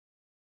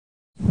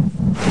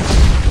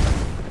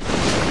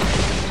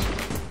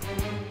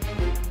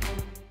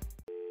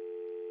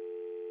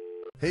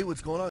Hey,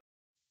 what's going on?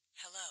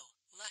 Hello,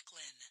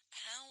 Luclin.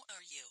 How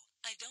are you?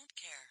 I don't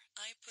care.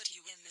 I put you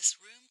in this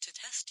room to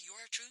test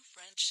your true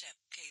friendship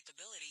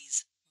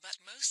capabilities, but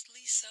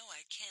mostly so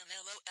I can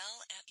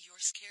LOL at your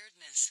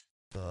scaredness.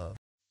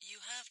 You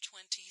have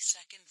 20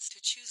 seconds to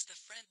choose the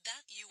friend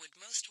that you would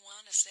most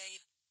wanna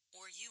save,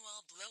 or you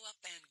all blow up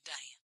and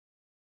die.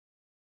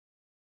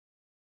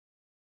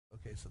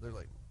 Okay, so they're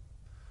like,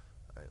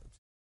 all right,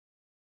 let's.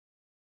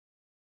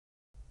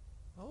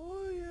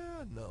 Oh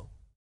yeah, no.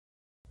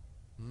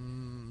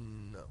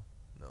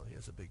 No, he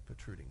has a big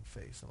protruding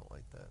face. I don't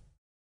like that.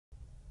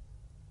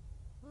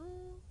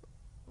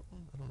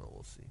 I don't know.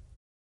 We'll see.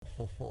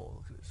 Oh,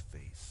 look at his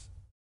face.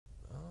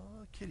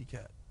 Kitty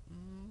cat.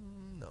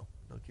 No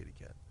kitty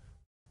cat.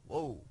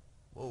 Whoa.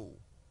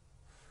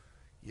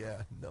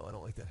 Yeah, no, I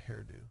don't like that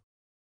hairdo.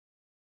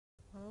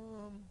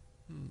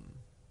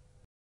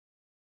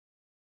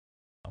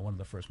 One of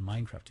the first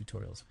Minecraft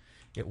tutorials.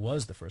 It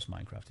was the first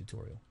Minecraft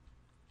tutorial.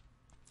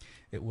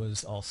 It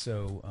was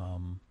also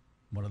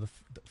one of the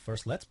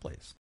first Let's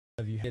Plays.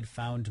 You had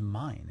found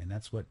mine, and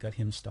that's what got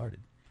him started.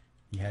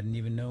 He hadn't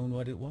even known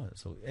what it was.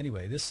 So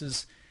anyway, this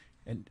is,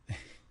 and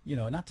you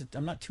know,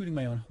 I'm not tooting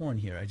my own horn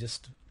here. I'm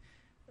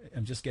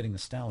just getting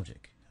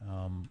nostalgic.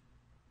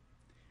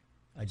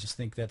 I just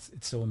think it's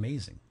so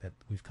amazing that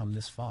we've come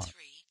this far. 3,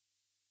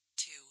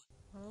 2,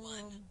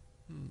 1.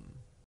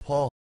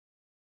 Paul,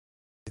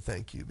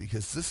 thank you,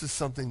 because this is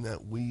something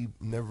that we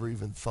never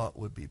even thought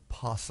would be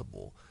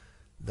possible.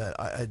 That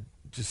I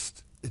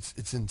just,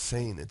 it's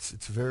insane.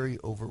 It's very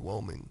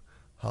overwhelming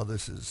how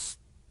this is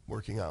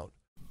working out.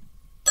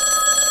 LOL.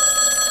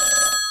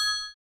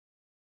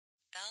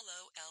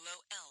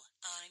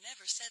 I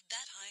never said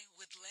that I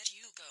would let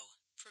you go.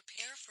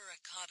 Prepare for a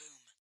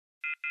kaboom.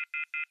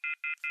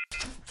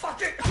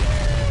 Fuck it!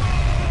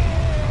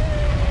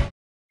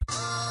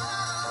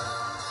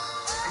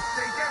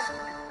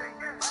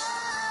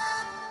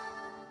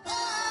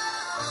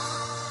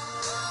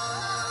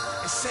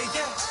 Say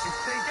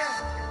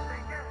yes.